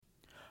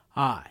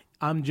Hi,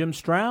 I'm Jim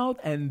Stroud,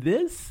 and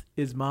this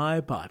is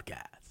my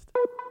podcast.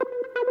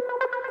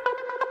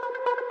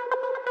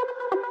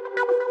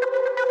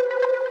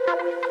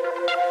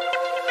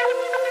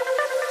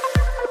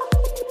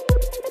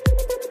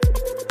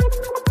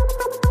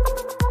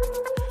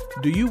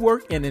 Do you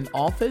work in an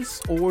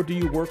office or do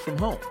you work from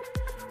home?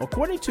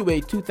 According to a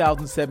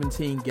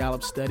 2017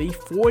 Gallup study,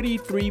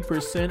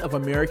 43% of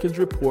Americans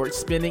report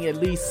spending at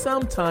least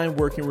some time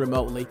working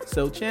remotely,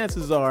 so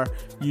chances are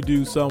you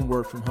do some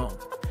work from home.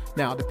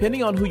 Now,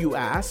 depending on who you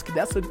ask,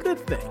 that's a good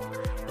thing.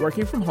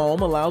 Working from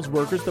home allows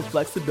workers the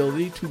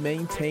flexibility to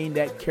maintain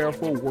that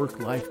careful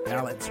work-life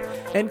balance,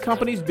 and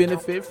companies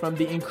benefit from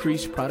the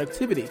increased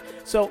productivity.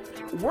 So,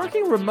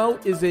 working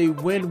remote is a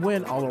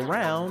win-win all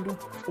around,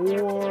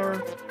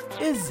 or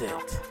is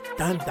it?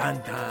 Dun,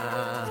 dun,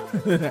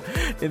 dun.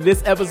 In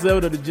this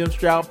episode of the Jim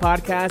Stroud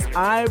Podcast,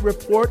 I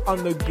report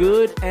on the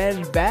good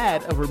and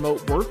bad of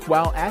remote work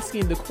while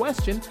asking the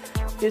question,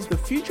 is the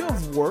future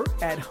of work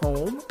at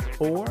home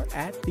or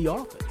at the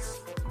office?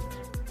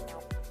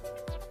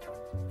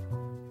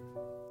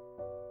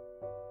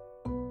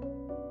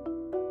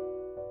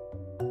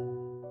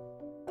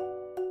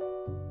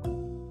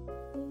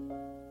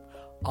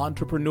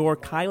 Entrepreneur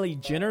Kylie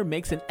Jenner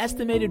makes an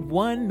estimated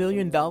 $1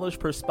 million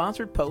per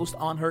sponsored post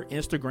on her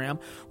Instagram,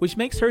 which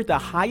makes her the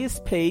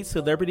highest paid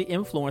celebrity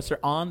influencer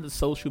on the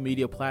social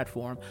media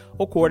platform,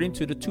 according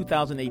to the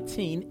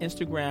 2018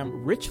 Instagram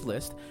Rich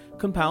List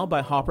compiled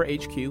by Hopper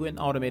HQ, an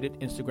automated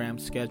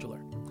Instagram scheduler.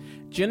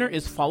 Jenner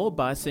is followed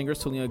by singer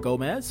Selena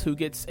Gomez, who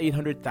gets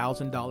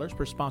 $800,000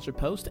 per sponsored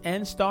post,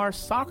 and star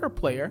soccer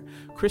player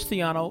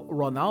Cristiano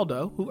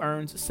Ronaldo, who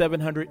earns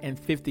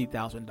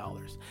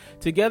 $750,000.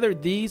 Together,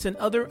 these and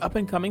other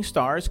up-and-coming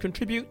stars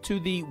contribute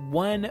to the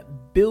 $1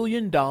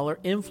 billion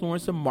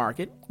influencer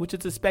market, which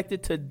is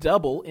expected to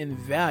double in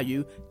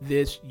value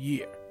this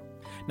year.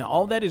 Now,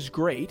 all that is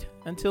great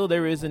until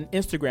there is an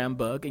Instagram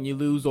bug and you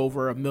lose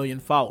over 1 million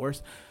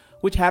followers,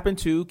 which happened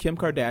to Kim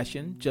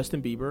Kardashian,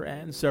 Justin Bieber,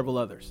 and several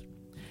others.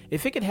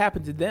 If it could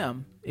happen to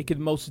them, it could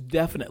most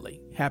definitely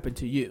happen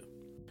to you.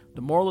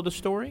 The moral of the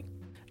story?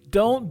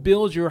 Don't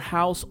build your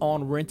house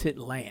on rented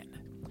land.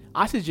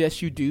 I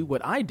suggest you do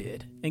what I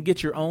did and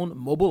get your own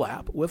mobile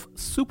app with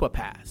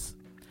Superpass.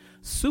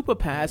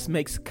 Superpass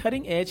makes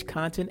cutting-edge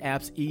content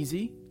apps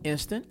easy,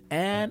 instant,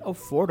 and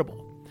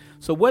affordable.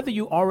 So whether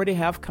you already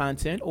have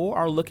content or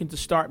are looking to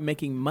start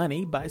making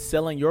money by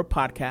selling your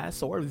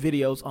podcasts or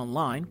videos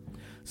online,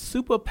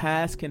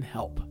 Superpass can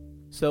help.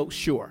 So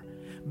sure,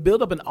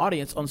 build up an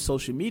audience on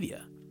social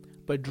media,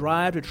 but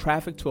drive the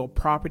traffic to a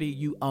property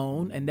you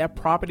own, and that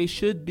property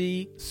should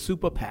be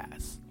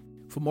Superpass.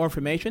 For more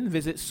information,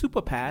 visit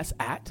Superpass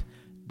at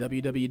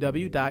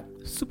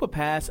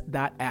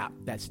www.superpass.app.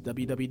 That's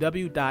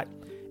www.superpass.app.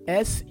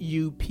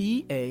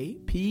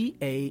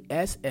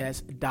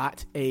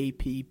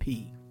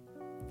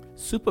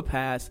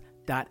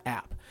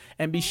 Superpass.app.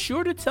 And be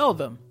sure to tell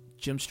them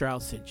Jim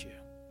Stroud sent you.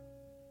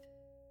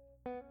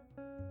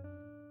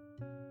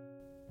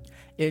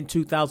 In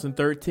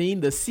 2013,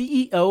 the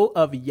CEO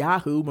of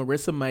Yahoo,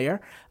 Marissa Mayer,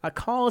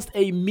 caused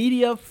a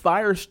media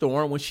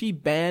firestorm when she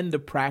banned the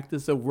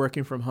practice of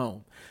working from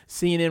home.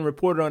 CNN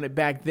reported on it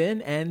back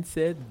then and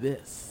said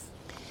this.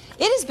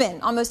 It has been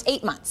almost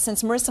 8 months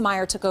since Marissa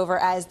Mayer took over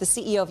as the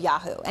CEO of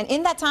Yahoo. And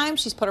in that time,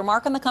 she's put her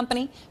mark on the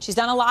company. She's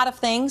done a lot of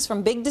things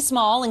from big to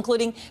small,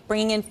 including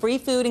bringing in free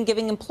food and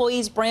giving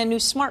employees brand new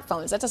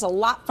smartphones. That does a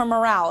lot for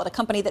morale at a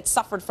company that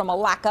suffered from a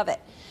lack of it.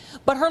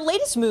 But her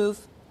latest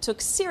move took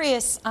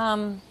serious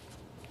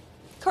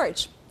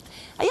courage.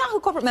 A Yahoo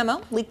corporate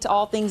memo leaked to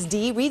All Things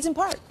D reads in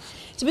part,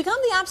 to become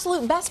the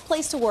absolute best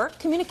place to work,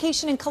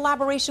 communication and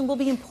collaboration will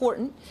be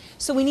important,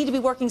 so we need to be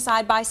working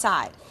side by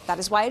side. That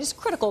is why it is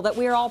critical that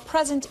we are all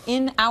present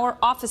in our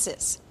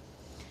offices.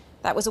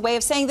 That was a way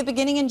of saying that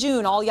beginning in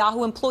June, all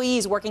Yahoo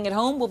employees working at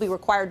home will be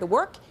required to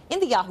work in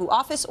the Yahoo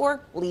office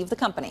or leave the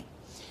company.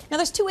 Now,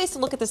 there's two ways to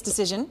look at this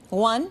decision.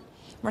 One,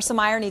 Marissa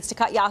Mayer needs to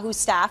cut Yahoo's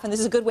staff, and this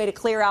is a good way to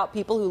clear out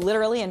people who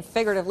literally and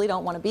figuratively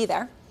don't want to be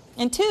there.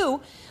 And two,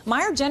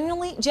 Mayer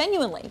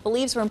genuinely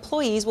believes her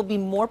employees will be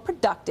more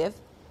productive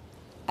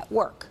at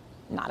work,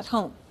 not at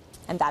home.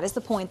 And that is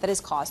the point that has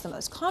caused the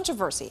most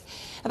controversy.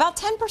 About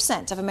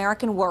 10% of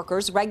American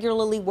workers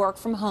regularly work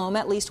from home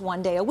at least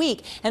one day a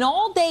week. And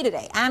all day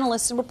today,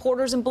 analysts and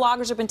reporters and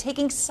bloggers have been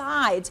taking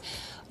sides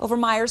over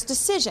Mayer's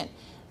decision.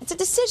 It's a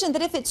decision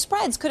that, if it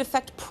spreads, could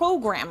affect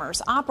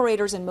programmers,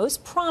 operators, and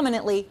most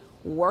prominently,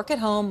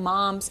 work-at-home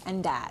moms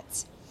and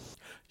dads.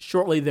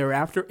 Shortly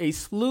thereafter, a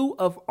slew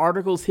of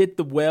articles hit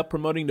the web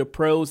promoting the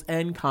pros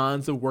and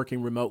cons of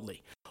working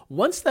remotely.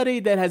 One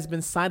study that has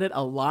been cited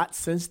a lot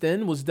since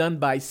then was done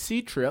by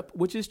Ctrip,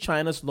 which is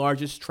China's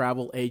largest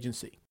travel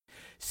agency.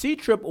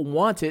 Ctrip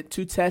wanted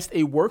to test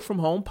a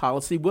work-from-home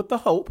policy with the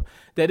hope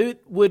that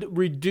it would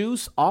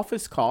reduce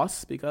office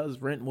costs, because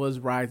rent was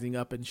rising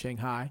up in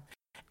Shanghai,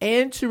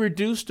 and to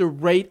reduce the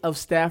rate of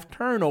staff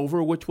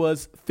turnover, which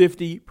was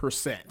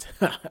 50%.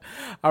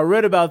 I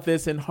read about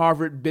this in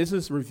Harvard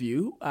Business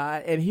Review,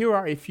 and here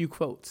are a few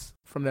quotes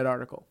from that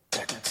article.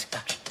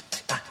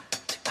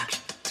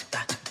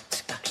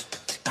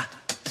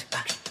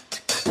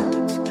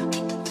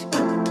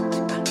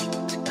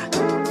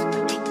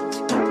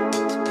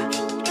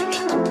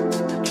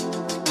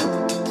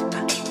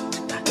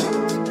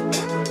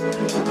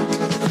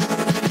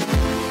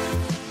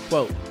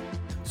 Quote,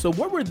 so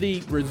what were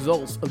the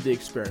results of the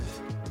experiment?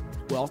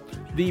 Well,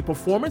 the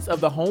performance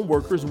of the home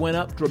workers went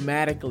up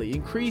dramatically,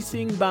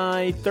 increasing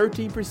by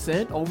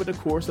 13% over the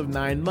course of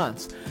 9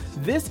 months.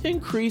 This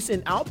increase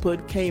in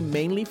output came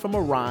mainly from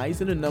a rise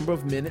in the number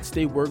of minutes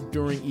they worked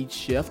during each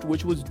shift,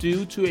 which was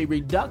due to a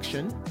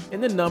reduction in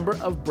the number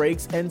of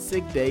breaks and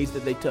sick days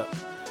that they took.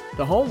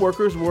 The home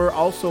workers were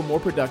also more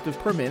productive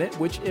per minute,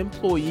 which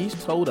employees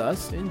told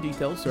us in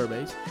detailed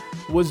surveys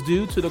was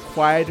due to the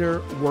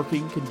quieter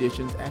working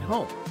conditions at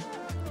home.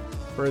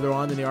 Further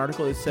on in the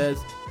article, it says,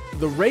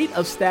 the rate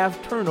of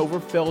staff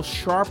turnover fell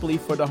sharply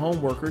for the home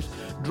workers,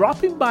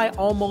 dropping by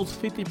almost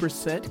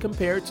 50%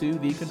 compared to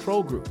the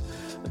control group.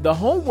 The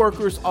home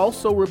workers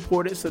also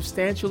reported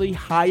substantially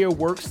higher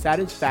work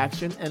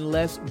satisfaction and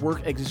less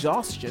work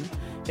exhaustion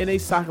in a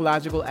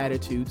psychological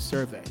attitude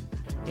survey.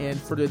 And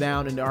further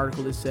down in the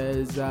article, it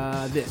says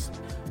this.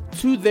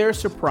 To their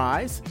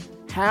surprise,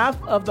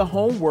 half of the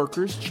home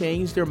workers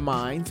changed their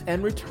minds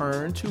and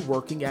returned to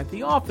working at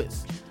the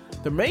office.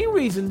 The main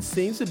reason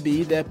seems to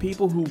be that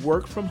people who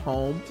worked from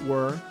home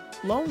were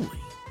lonely.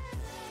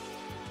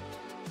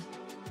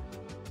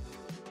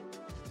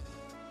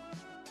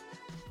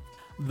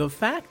 The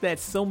fact that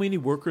so many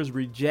workers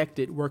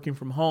rejected working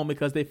from home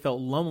because they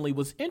felt lonely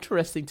was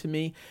interesting to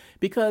me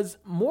because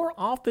more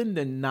often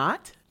than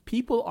not,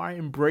 people are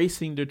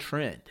embracing the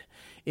trend.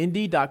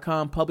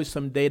 Indeed.com published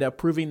some data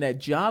proving that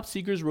job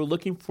seekers were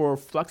looking for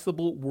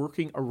flexible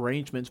working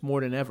arrangements more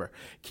than ever.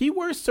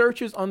 Keyword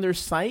searches on their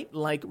site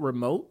like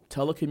remote,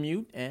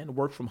 telecommute, and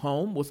work from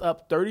home was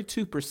up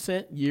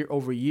 32% year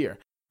over year.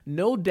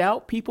 No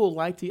doubt people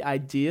like the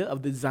idea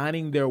of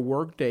designing their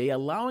workday,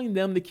 allowing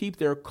them to keep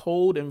their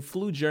cold and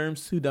flu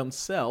germs to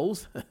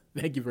themselves.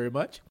 Thank you very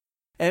much.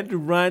 And to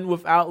run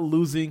without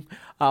losing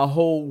a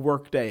whole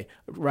workday,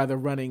 rather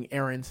running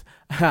errands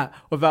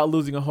without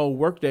losing a whole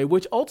workday,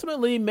 which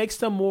ultimately makes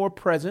them more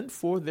present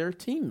for their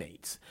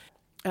teammates.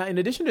 In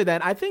addition to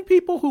that, I think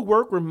people who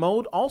work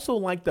remote also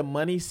like the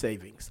money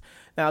savings.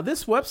 Now,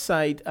 this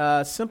website,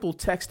 Simple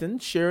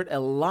Texting, shared a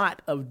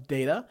lot of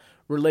data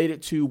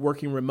related to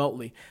working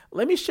remotely.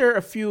 Let me share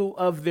a few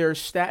of their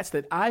stats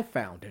that I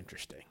found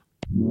interesting.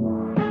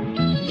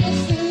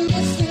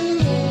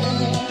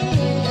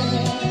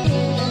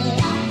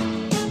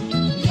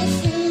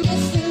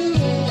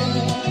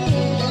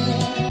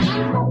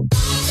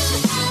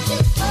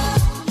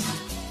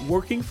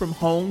 Working from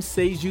home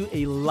saves you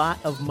a lot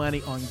of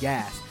money on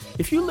gas.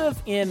 If you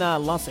live in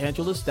Los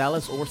Angeles,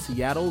 Dallas, or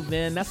Seattle,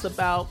 then that's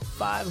about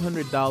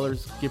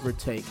 $500, give or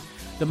take.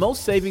 The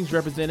most savings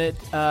represented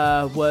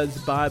was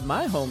by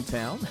my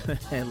hometown,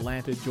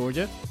 Atlanta,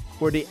 Georgia,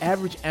 where the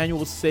average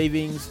annual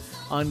savings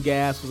on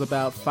gas was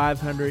about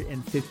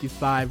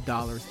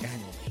 $555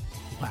 annually.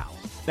 Wow.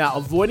 Now,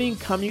 avoiding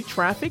commute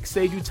traffic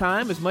saves you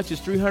time as much as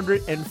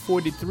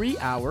 343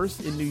 hours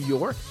in New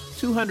York,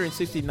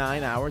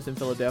 269 hours in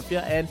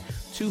Philadelphia, and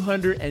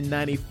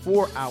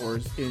 294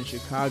 hours in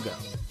Chicago.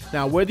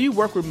 Now, whether you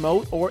work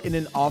remote or in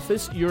an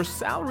office, your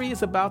salary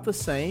is about the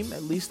same,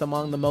 at least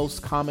among the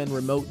most common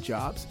remote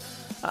jobs.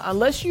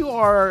 Unless you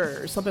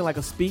are something like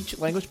a speech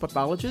language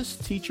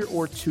pathologist, teacher,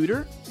 or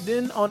tutor,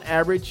 then on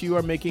average you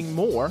are making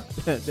more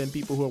than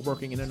people who are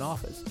working in an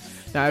office.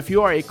 Now, if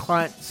you are a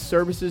client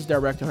services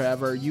director,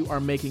 however, you are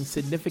making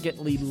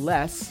significantly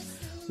less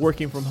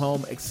working from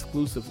home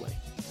exclusively.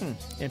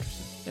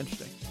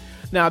 Interesting.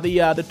 Now,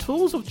 the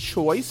tools of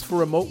choice for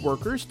remote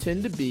workers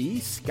tend to be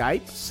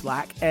Skype,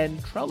 Slack,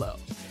 and Trello.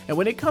 And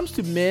when it comes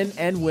to men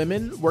and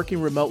women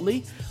working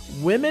remotely,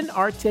 women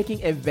are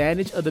taking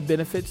advantage of the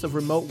benefits of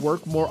remote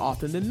work more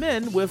often than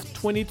men, with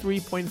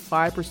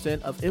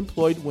 23.5% of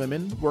employed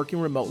women working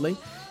remotely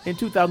in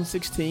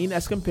 2016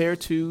 as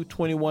compared to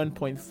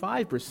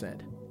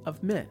 21.5%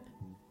 of men.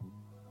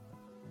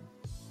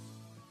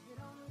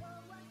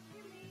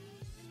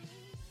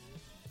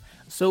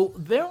 So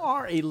there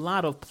are a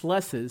lot of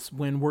pluses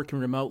when working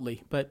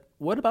remotely, but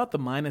what about the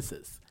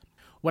minuses?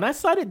 When I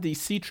cited the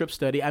C-Trip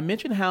study, I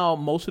mentioned how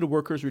most of the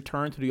workers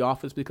returned to the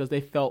office because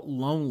they felt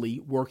lonely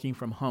working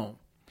from home.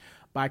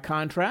 By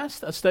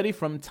contrast, a study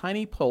from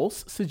Tiny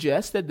Pulse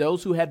suggests that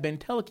those who had been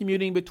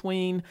telecommuting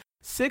between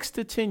 6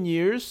 to 10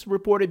 years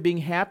reported being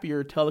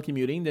happier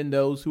telecommuting than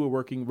those who were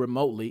working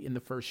remotely in the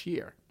first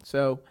year.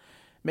 So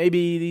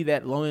maybe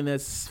that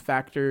loneliness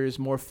factor is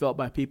more felt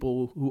by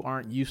people who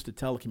aren't used to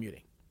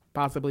telecommuting.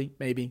 Possibly,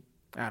 maybe,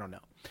 I don't know.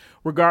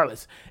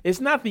 Regardless,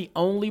 it's not the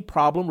only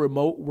problem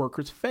remote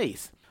workers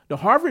face. The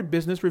Harvard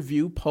Business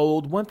Review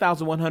polled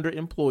 1,100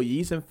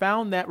 employees and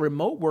found that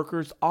remote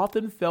workers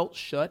often felt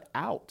shut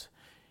out.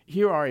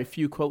 Here are a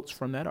few quotes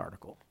from that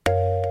article.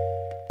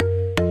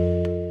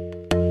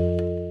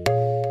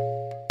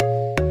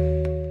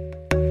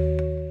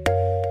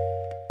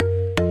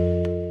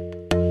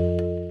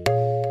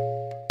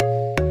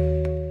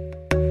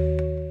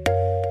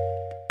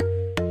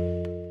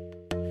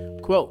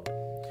 Quote,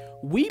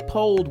 we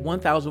polled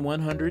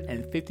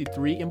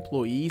 1,153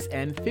 employees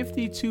and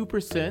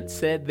 52%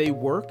 said they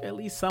work at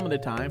least some of the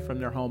time from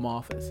their home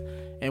office.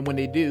 And when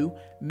they do,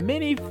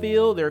 many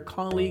feel their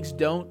colleagues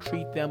don't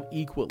treat them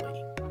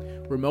equally.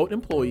 Remote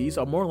employees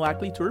are more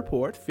likely to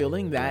report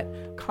feeling that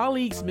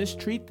colleagues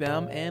mistreat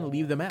them and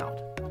leave them out.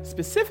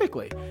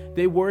 Specifically,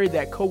 they worry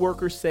that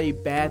coworkers say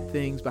bad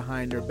things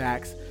behind their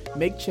backs,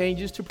 make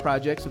changes to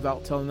projects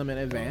without telling them in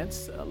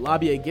advance,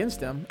 lobby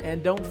against them,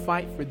 and don't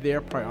fight for their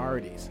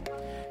priorities.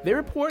 They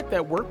report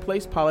that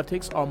workplace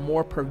politics are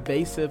more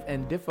pervasive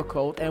and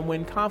difficult, and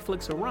when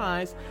conflicts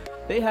arise,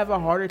 they have a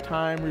harder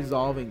time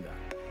resolving them.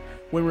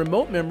 When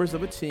remote members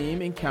of a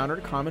team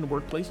encountered common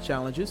workplace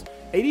challenges,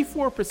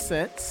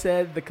 84%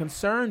 said the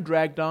concern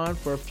dragged on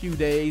for a few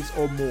days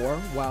or more,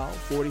 while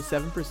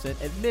 47%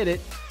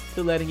 admitted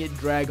to letting it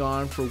drag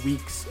on for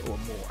weeks or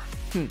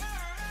more.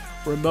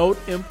 Remote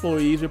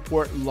employees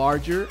report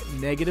larger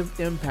negative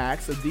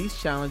impacts of these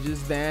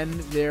challenges than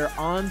their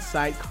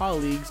on-site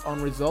colleagues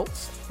on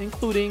results,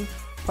 including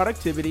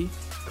productivity,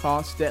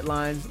 cost,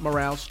 deadlines,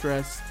 morale,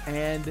 stress,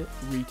 and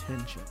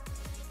retention.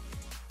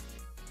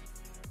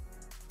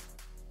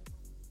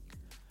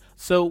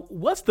 So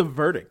what's the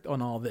verdict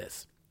on all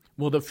this?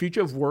 Will the future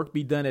of work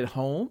be done at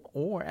home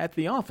or at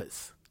the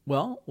office?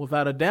 Well,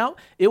 without a doubt,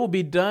 it will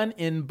be done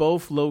in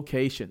both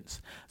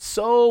locations.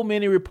 So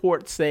many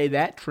reports say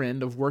that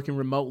trend of working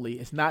remotely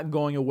is not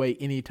going away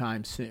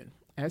anytime soon.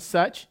 As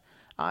such,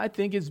 I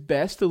think it's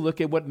best to look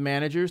at what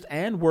managers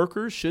and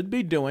workers should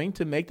be doing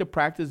to make the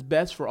practice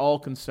best for all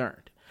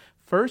concerned.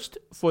 First,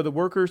 for the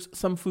workers,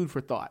 some food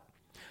for thought.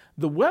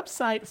 The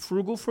website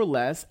Frugal for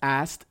Less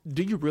asked,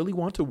 "Do you really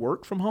want to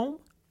work from home?"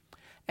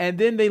 And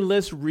then they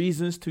list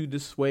reasons to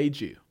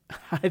dissuade you.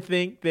 I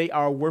think they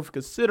are worth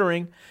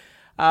considering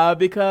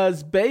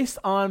because based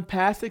on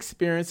past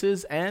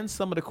experiences and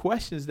some of the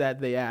questions that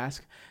they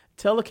ask,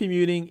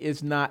 telecommuting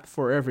is not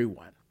for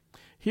everyone.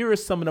 Here are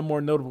some of the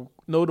more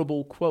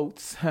notable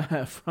quotes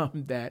from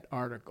that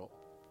article.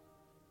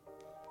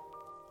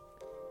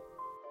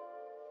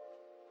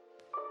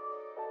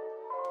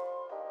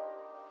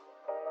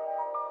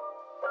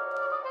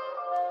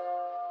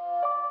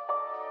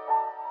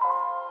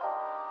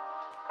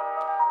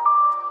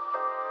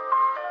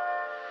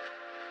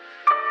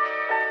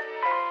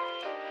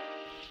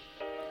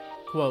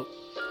 Quote,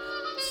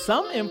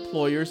 "Some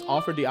employers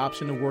offer the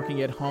option of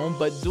working at home,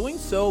 but doing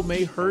so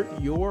may hurt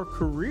your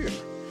career.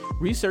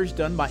 Research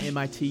done by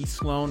MIT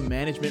Sloan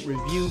Management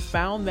Review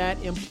found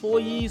that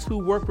employees who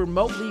work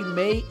remotely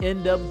may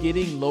end up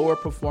getting lower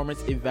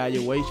performance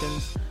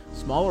evaluations,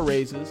 smaller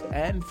raises,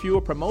 and fewer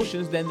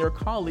promotions than their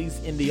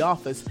colleagues in the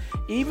office,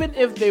 even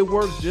if they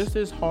work just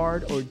as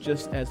hard or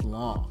just as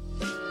long.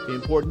 The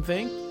important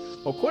thing?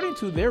 According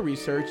to their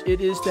research,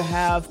 it is to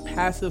have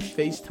passive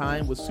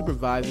FaceTime with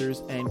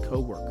supervisors and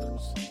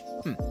coworkers."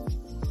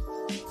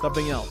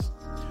 Something else.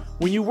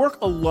 When you work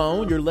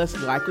alone, you're less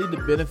likely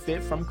to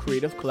benefit from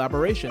creative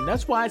collaboration.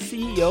 That's why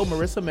CEO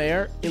Marissa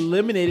Mayer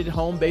eliminated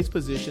home-based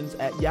positions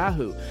at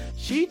Yahoo.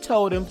 She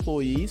told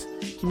employees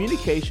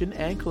communication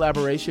and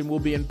collaboration will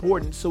be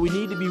important, so we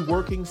need to be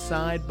working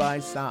side by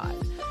side.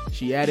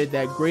 She added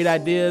that great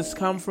ideas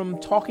come from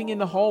talking in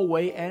the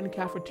hallway and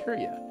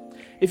cafeteria.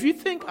 If you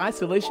think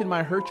isolation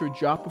might hurt your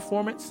job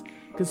performance,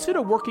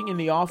 consider working in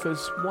the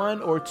office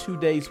 1 or 2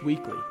 days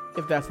weekly,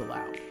 if that's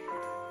allowed.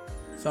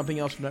 Something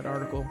else from that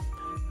article.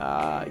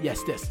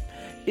 This.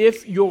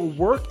 If your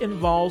work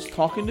involves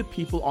talking to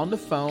people on the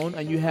phone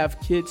and you have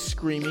kids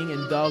screaming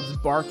and dogs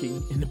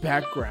barking in the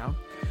background,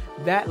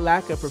 that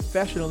lack of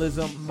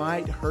professionalism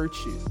might hurt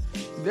you.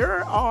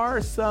 There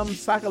are some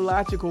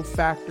psychological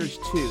factors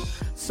too.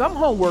 Some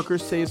home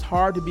workers say it's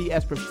hard to be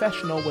as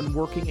professional when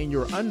working in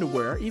your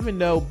underwear, even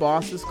though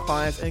bosses,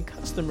 clients, and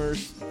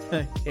customers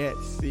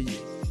can't see you.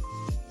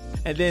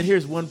 And then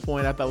here's one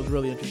point I thought was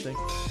really interesting.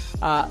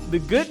 The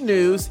good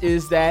news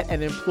is that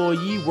an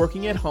employee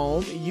working at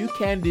home, you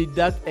can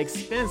deduct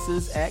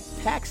expenses at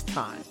tax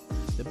time.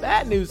 The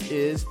bad news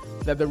is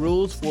that the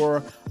rules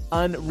for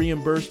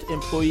unreimbursed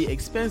employee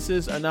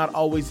expenses are not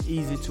always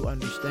easy to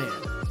understand.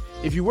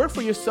 If you work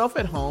for yourself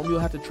at home, you'll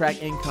have to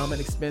track income and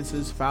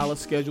expenses, file a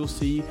Schedule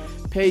C,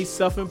 pay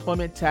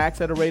self-employment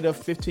tax at a rate of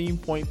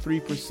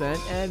 15.3%,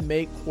 and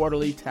make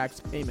quarterly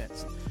tax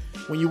payments.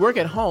 When you work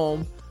at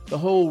home, the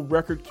whole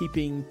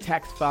record-keeping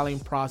tax filing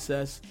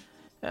process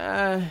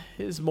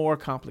is more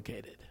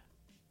complicated.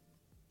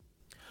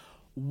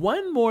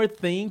 One more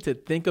thing to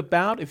think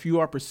about if you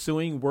are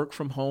pursuing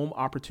work-from-home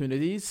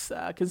opportunities,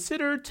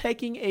 consider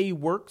taking a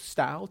work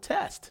style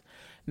test.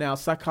 Now,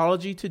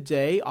 Psychology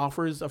Today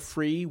offers a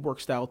free work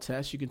style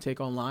test you can take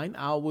online.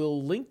 I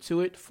will link to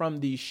it from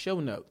the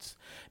show notes.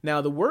 Now,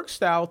 the work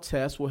style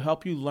test will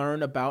help you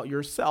learn about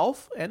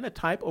yourself and the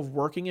type of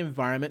working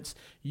environments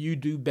you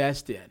do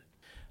best in.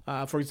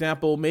 For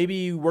example,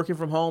 maybe working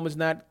from home is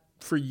not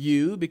for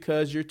you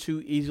because you're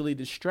too easily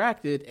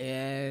distracted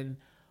and,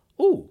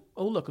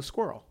 look, a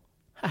squirrel.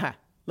 Haha,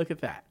 look at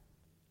that.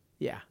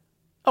 Yeah.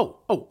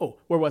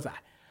 Where was I?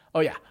 Oh,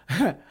 yeah.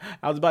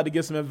 I was about to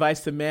give some advice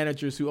to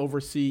managers who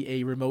oversee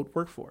a remote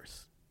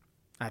workforce.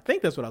 I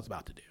think that's what I was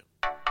about to do.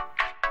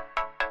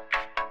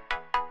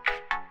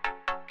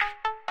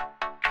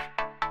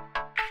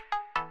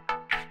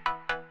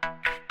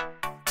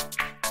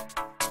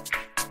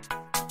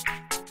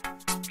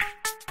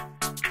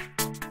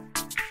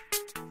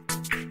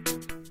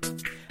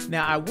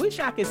 Now, I wish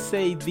I could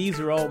say these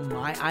are all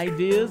my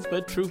ideas,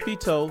 but truth be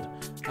told,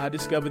 I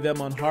discovered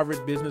them on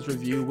Harvard Business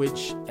Review,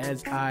 which,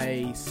 as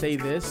I say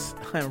this,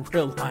 I'm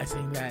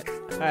realizing that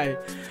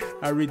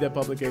I read that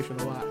publication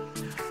a lot.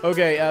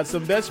 Okay,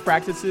 some best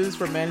practices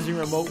for managing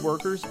remote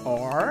workers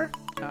are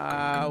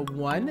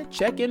 1,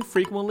 check in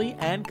frequently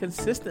and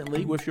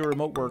consistently with your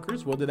remote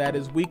workers, whether that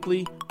is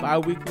weekly,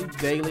 bi-weekly,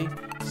 daily.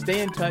 Stay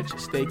in touch,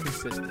 stay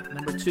consistent.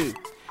 Number 2,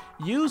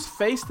 use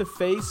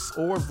face-to-face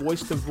or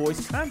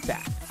voice-to-voice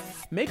contact.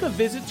 Make a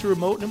visit to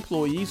remote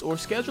employees or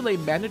schedule a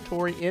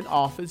mandatory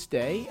in-office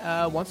day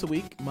once a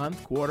week,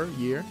 month, quarter,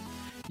 year.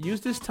 Use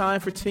this time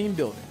for team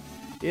building.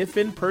 If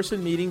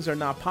in-person meetings are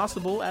not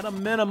possible, at a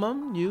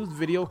minimum, use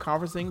video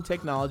conferencing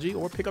technology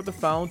or pick up the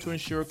phone to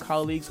ensure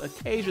colleagues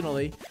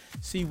occasionally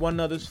see one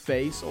another's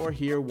face or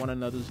hear one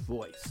another's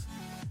voice.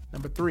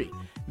 Number 3,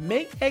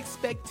 make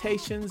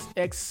expectations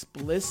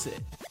explicit.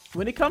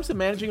 When it comes to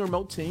managing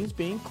remote teams,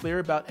 being clear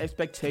about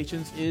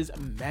expectations is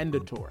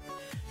mandatory.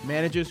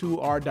 Managers who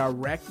are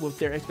direct with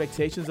their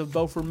expectations of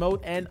both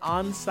remote and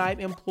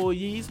on-site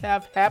employees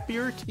have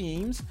happier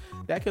teams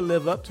that can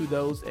live up to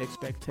those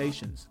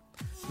expectations.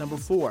 Number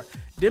 4,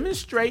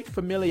 demonstrate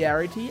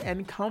familiarity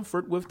and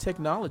comfort with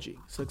technology.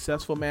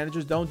 Successful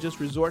managers don't just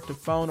resort to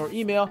phone or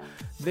email.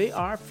 They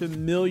are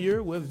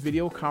familiar with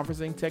video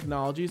conferencing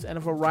technologies and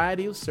a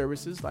variety of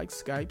services like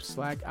Skype,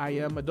 Slack,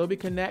 IM, Adobe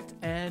Connect,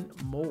 and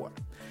more.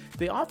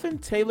 They often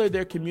tailor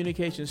their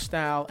communication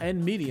style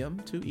and medium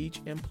to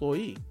each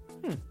employee.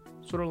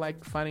 Sort of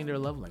like finding their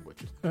love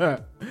languages.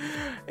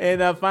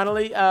 And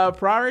finally,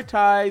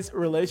 prioritize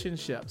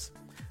relationships.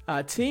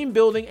 Team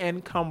building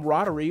and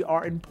camaraderie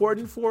are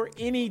important for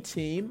any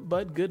team,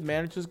 but good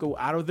managers go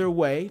out of their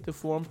way to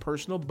form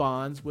personal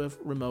bonds with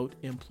remote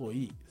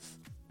employees.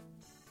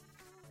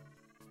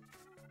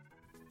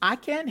 I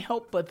can't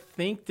help but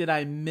think that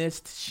I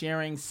missed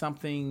sharing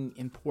something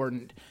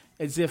important,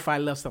 as if I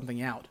left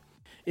something out.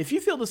 If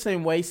you feel the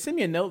same way, send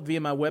me a note via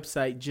my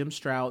website,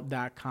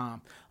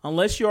 jimstroud.com.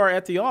 Unless you are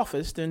at the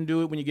office, then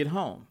do it when you get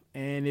home.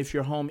 And if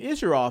your home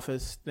is your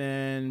office,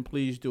 then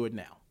please do it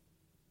now.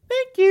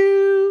 Thank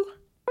you.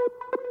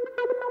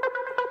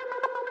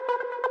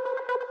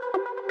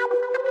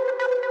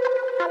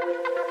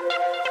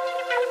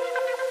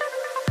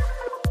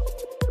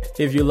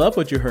 If you love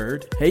what you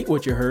heard, hate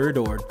what you heard,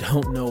 or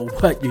don't know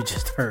what you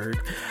just heard,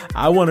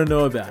 I want to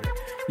know about it.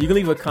 You can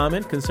leave a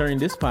comment concerning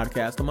this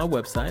podcast on my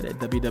website at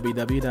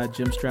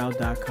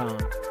www.jimstroud.com.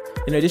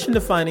 In addition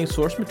to finding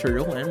source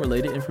material and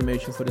related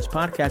information for this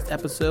podcast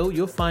episode,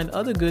 you'll find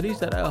other goodies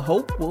that I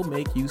hope will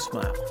make you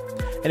smile.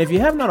 And if you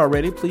have not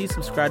already, please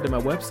subscribe to my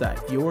website.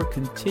 Your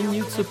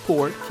continued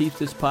support keeps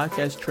this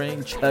podcast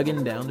train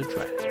chugging down the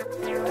track.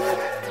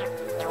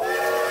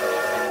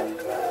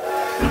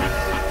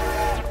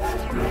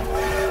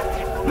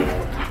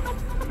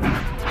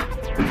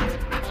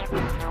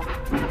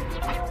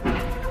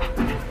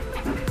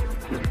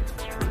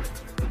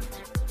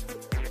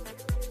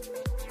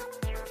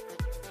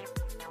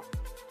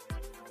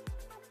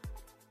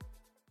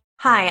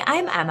 Hi,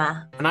 I'm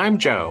Emma. And I'm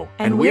Joe.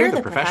 And we're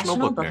the Professional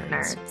Book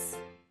Nerds.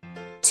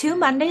 2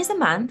 Mondays a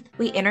month,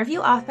 we interview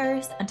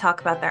authors and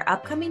talk about their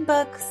upcoming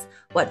books,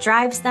 what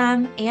drives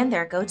them, and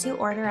their go-to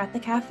order at the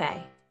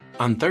cafe.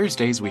 On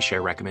Thursdays, we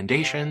share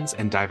recommendations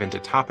and dive into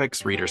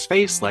topics readers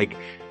face, like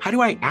how do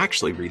I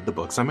actually read the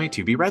books on my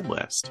to-be-read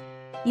list?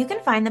 You can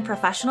find the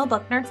Professional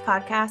Book Nerds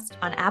podcast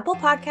on Apple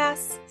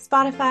Podcasts,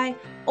 Spotify,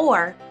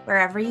 or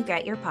wherever you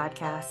get your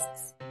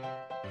podcasts.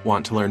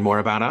 Want to learn more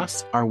about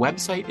us? Our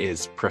website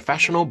is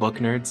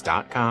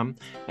professionalbooknerds.com,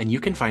 and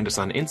you can find us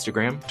on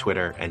Instagram,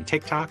 Twitter, and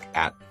TikTok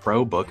at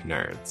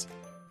ProBookNerds.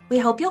 We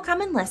hope you'll come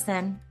and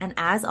listen, and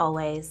as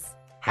always,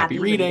 happy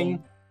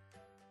reading.